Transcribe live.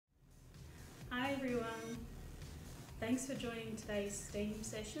Thanks for joining today's STEAM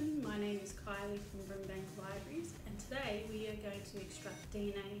session. My name is Kylie from Brimbank Libraries, and today we are going to extract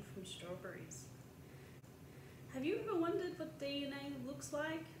DNA from strawberries. Have you ever wondered what DNA looks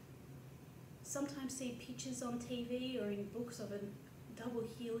like? Sometimes see pictures on TV or in books of a double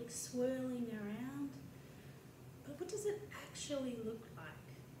helix swirling around. But what does it actually look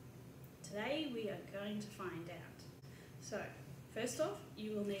like? Today we are going to find out. So, first off,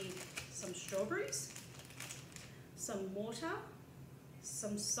 you will need some strawberries, some water,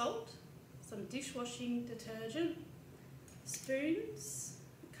 some salt, some dishwashing detergent, spoons,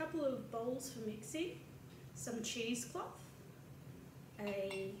 a couple of bowls for mixing, some cheesecloth,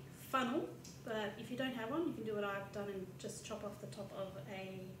 a funnel, but if you don't have one, you can do what I've done and just chop off the top of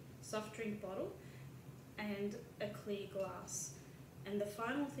a soft drink bottle, and a clear glass. And the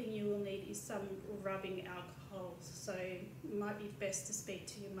final thing you will need is some rubbing alcohol, so it might be best to speak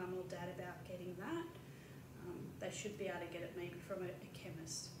to your mum or dad about getting that. They should be able to get it maybe from a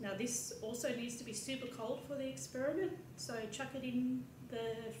chemist. Now this also needs to be super cold for the experiment, so chuck it in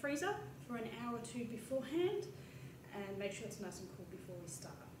the freezer for an hour or two beforehand and make sure it's nice and cool before we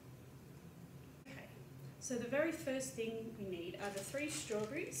start. Okay, so the very first thing we need are the 3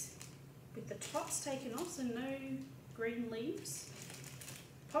 strawberries with the tops taken off, so no green leaves.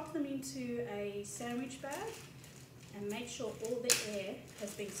 Pop them into a sandwich bag and make sure all the air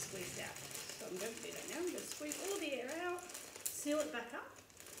has been squeezed out. So I'm going to do that now. I'm going to squeeze all the air out, seal it back up,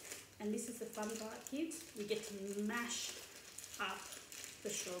 and this is the fun part, kids. We get to mash up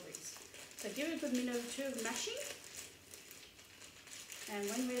the strawberries. So give it a good minute or two of mashing, and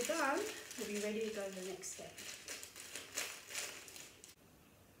when we're done, we'll be ready to go to the next step.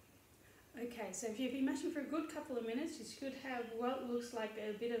 Okay, so if you've been mashing for a good couple of minutes, you should have what looks like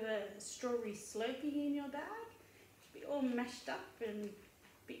a bit of a strawberry slurpee in your bag. It should be all mashed up and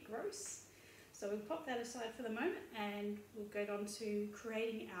a bit gross. So we'll pop that aside for the moment and we'll go on to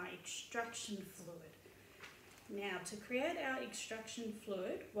creating our extraction fluid. Now, to create our extraction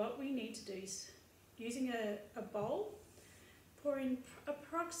fluid, what we need to do is, using a bowl, pour in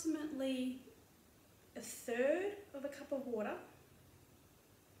approximately 1/3 of a cup of water.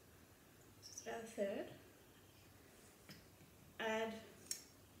 So it's about 1/3. Add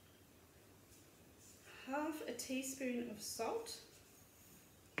half a teaspoon of salt.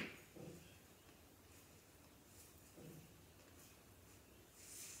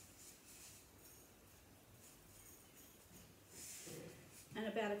 And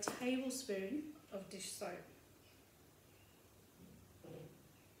about a tablespoon of dish soap.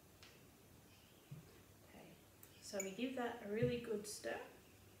 Okay, so we give that a really good stir.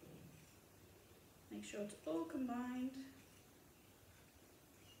 Make sure it's all combined.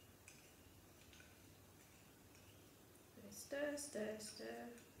 Stir, stir, stir.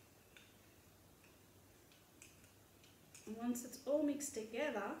 And once it's all mixed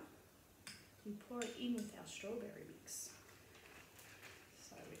together, we pour it in with our strawberry mix.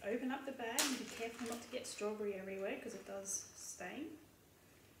 So we open up the bag and be careful not to get strawberry everywhere because it does stain.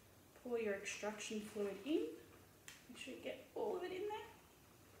 Pour your extraction fluid in. Make sure you get all of it in there.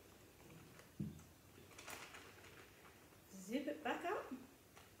 Zip it back up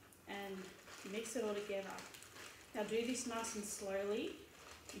and mix it all together. Now do this nice and slowly.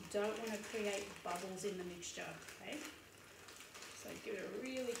 You don't want to create bubbles in the mixture, okay? So give it a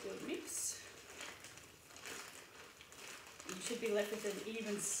really good mix. You should be left with an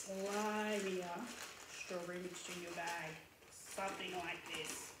even slimier strawberry mixture in your bag. Something like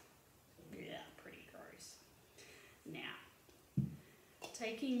this. Yeah, pretty gross. Now,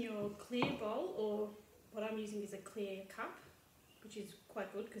 taking your clear bowl, or what I'm using is a clear cup, which is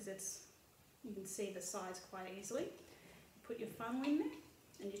quite good because you can see the size quite easily. Put your funnel in there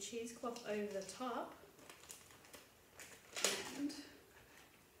and your cheesecloth over the top, and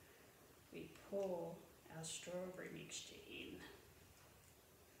we pour our strawberry mixture in.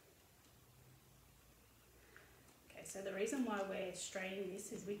 Okay, so the reason why we're straining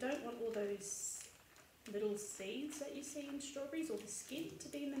this is we don't want all those little seeds that you see in strawberries or the skin to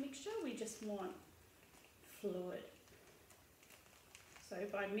be in the mixture. We just want fluid. So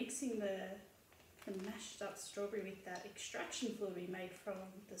by mixing the mashed up strawberry with that extraction fluid we made from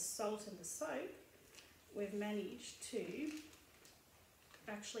the salt and the soap, we've managed to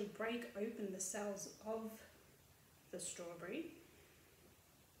actually break open the cells of the strawberry,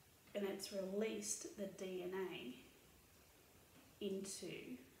 and it's released the DNA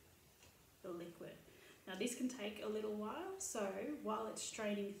into the liquid. Now this can take a little while, so while it's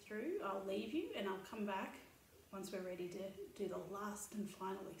straining through, I'll leave you and I'll come back once we're ready to do the last and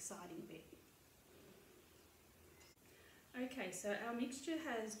final exciting bit. Okay, so our mixture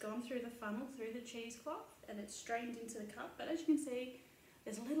has gone through the funnel, through the cheesecloth, and it's strained into the cup, but as you can see,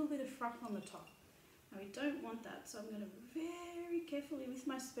 there's a little bit of froth on the top. Now we don't want that, so I'm going to very carefully with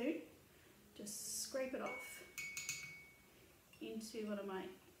my spoon just scrape it off into one of my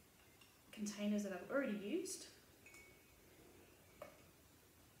containers that I've already used.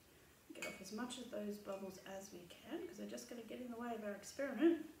 Get off as much of those bubbles as we can, because they're just going to get in the way of our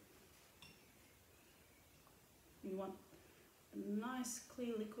experiment. You want a nice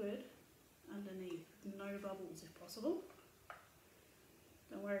clear liquid underneath, no bubbles if possible.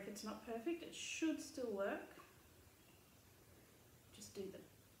 Don't worry if it's not perfect, it should still work. Just do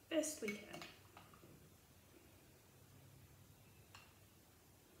the best we can.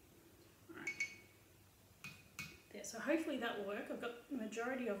 Alright. There, so hopefully that will work. I've got the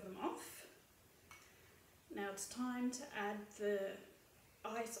majority of them off. Now it's time to add the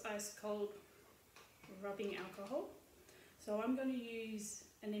ice cold rubbing alcohol. So I'm going to use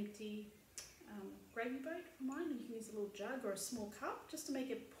an empty gravy boat for mine. You can use a little jug or a small cup just to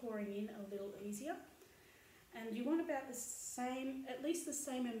make it pouring in a little easier. And you want about the same, at least the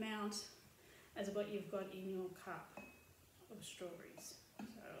same amount as what you've got in your cup of strawberries. So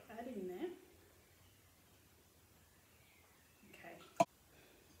I'll add it in there.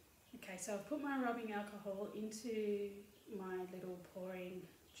 Okay, so I've put my rubbing alcohol into my little pouring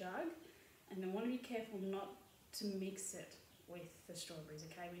jug, and I want to be careful not to mix it with the strawberries,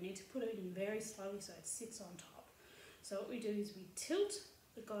 okay? We need to put it in very slowly so it sits on top. So what we do is we tilt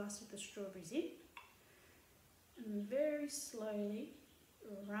the glass with the strawberries in and very slowly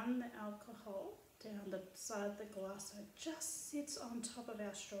run the alcohol down the side of the glass so it just sits on top of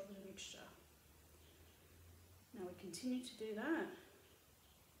our strawberry mixture. Now we continue to do that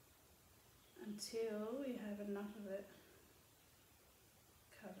until we have enough of it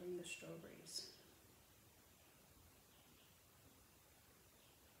covering the strawberries.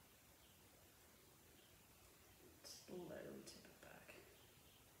 Slowly tip it back.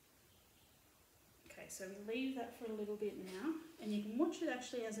 Okay, so we leave that for a little bit now, and you can watch it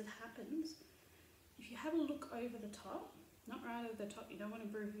actually as it happens. If you have a look over the top, not right over the top, you don't want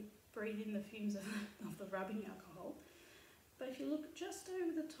to breathe in the fumes of the rubbing alcohol, but if you look just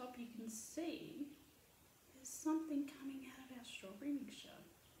over the top, you can see there's something coming out of our strawberry mixture.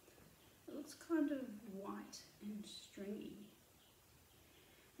 It looks kind of white and stringy.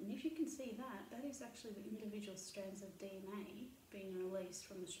 And if you can see that, that is actually the individual strands of DNA being released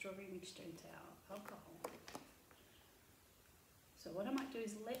from the strawberry mixture into our alcohol. So what I might do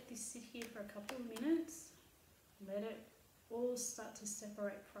is let this sit here for a couple of minutes, let it all start to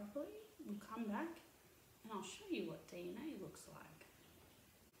separate properly. We'll come back and I'll show you what DNA looks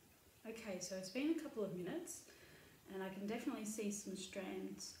like. Okay, so it's been a couple of minutes and I can definitely see some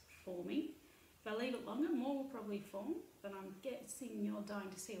strands forming. If I leave it longer, more will probably form, but I'm guessing you're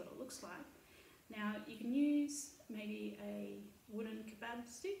dying to see what it looks like. Now you can use maybe a wooden kebab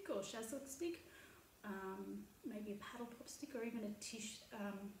stick or shazlik stick, maybe a paddle pop stick, or even a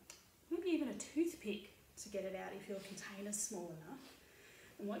maybe even a toothpick to get it out if your container's small enough.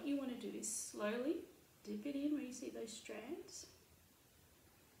 And what you want to do is slowly dip it in where you see those strands,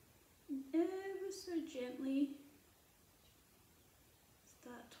 and ever so gently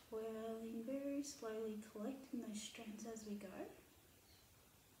start twirling very slowly, collecting those strands as we go.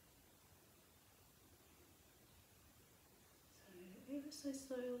 So ever so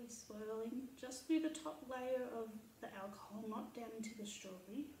slowly swirling just through the top layer of the alcohol, not down into the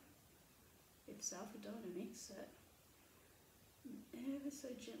strawberry itself. We don't want to mix it. And ever so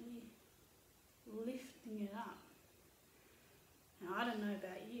gently lifting it up. Now I don't know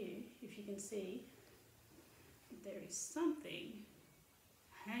about you, if you can see, there is something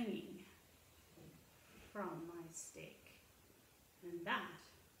hanging from my stick, and that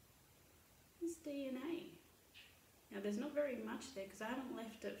is DNA. Now there's not very much there because I haven't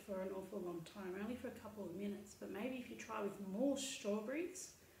left it for an awful long time, only for a couple of minutes, but maybe if you try with more strawberries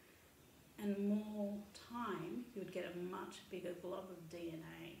and more time, you would get a much bigger glob of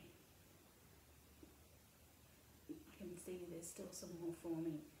DNA. I can see there's still some more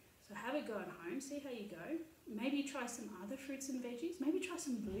forming. So have a go at home, see how you go. Maybe try some other fruits and veggies, maybe try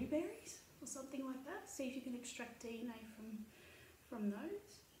some blueberries or something like that. See if you can extract DNA from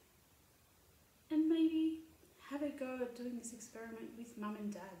those. And maybe have a go at doing this experiment with mum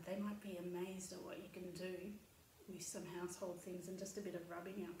and dad. They might be amazed at what you can do with some household things and just a bit of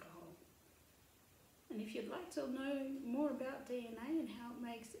rubbing alcohol. And if you'd like to know more about DNA and how it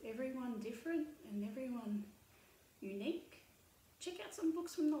makes everyone different and everyone unique, check out some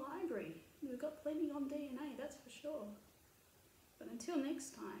books from the library. We've got plenty on DNA, that's for sure. But until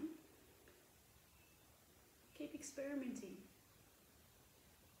next time, keep experimenting.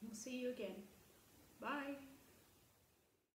 We'll see you again. Bye.